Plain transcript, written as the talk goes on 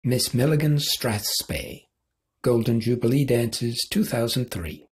Miss Milligan's Strathspey, Golden Jubilee Dances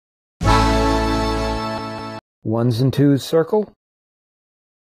 2003. Ones and twos circle.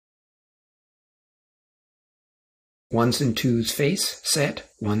 Ones and twos face, set,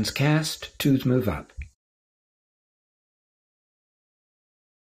 ones cast, twos move up.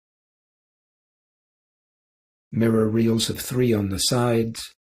 Mirror reels of 3 on the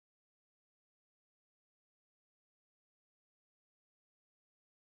sides.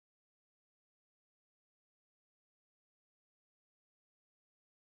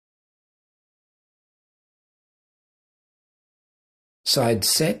 Sides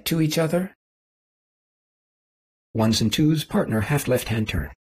set to each other. Ones and twos, partner, half left hand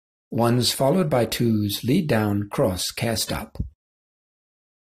turn. Ones followed by twos, lead down, cross, cast up.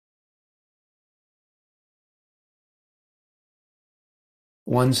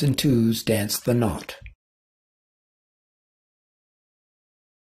 Ones and twos dance the knot.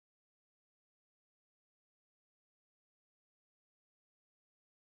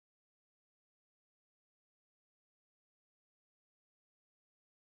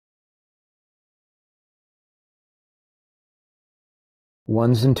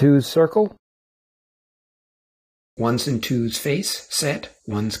 Ones and twos circle. Ones and twos face, set,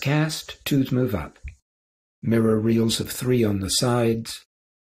 ones cast, twos move up. Mirror reels of 3 on the sides.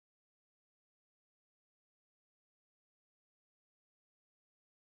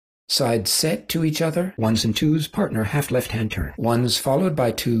 Sides set to each other, ones and twos, partner, half left hand turn. Ones followed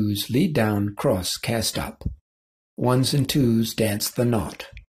by twos, lead down, cross, cast up. Ones and twos dance the knot.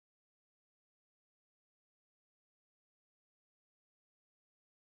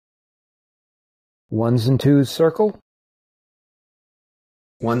 Ones and twos circle.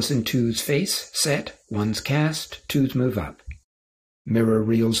 Ones and twos face, set, ones cast, twos move up. Mirror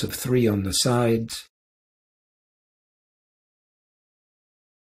reels of 3 on the sides.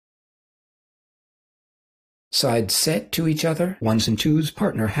 Sides set to each other, ones and twos,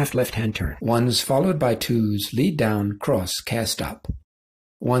 partner, half left hand turn. Ones followed by twos, lead down, cross, cast up.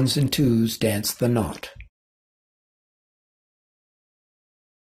 Ones and twos dance the knot.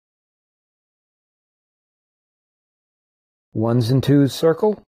 Ones and twos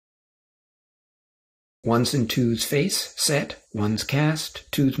circle. Ones and twos face, set, ones cast,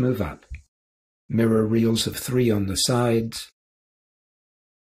 twos move up. Mirror reels of 3 on the sides.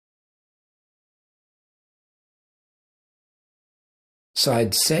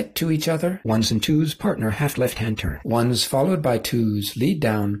 Sides set to each other, ones and twos, partner, half left hand turn. Ones followed by twos, lead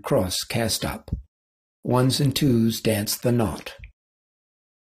down, cross, cast up. Ones and twos dance the knot.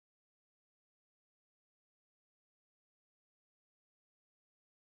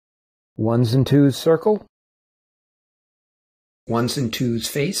 Ones and twos circle. Ones and twos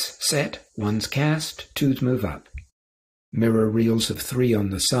face, set, ones cast, twos move up. Mirror reels of 3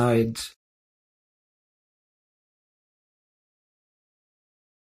 on the sides.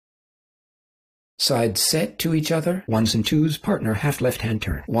 Sides set to each other, ones and twos, partner, half left hand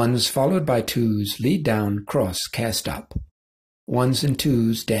turn. Ones followed by twos, lead down, cross, cast up. Ones and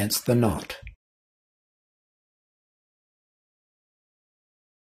twos dance the knot.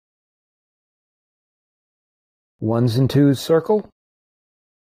 Ones and twos circle.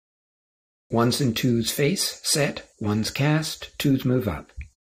 Ones and twos face, set, ones cast, twos move up.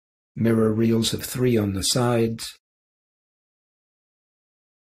 Mirror reels of 3 on the sides.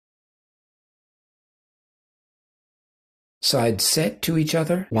 Sides set to each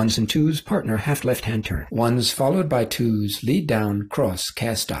other, ones and twos, partner, half left hand turn. Ones followed by twos, lead down, cross,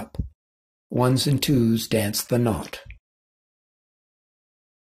 cast up. Ones and twos dance the knot.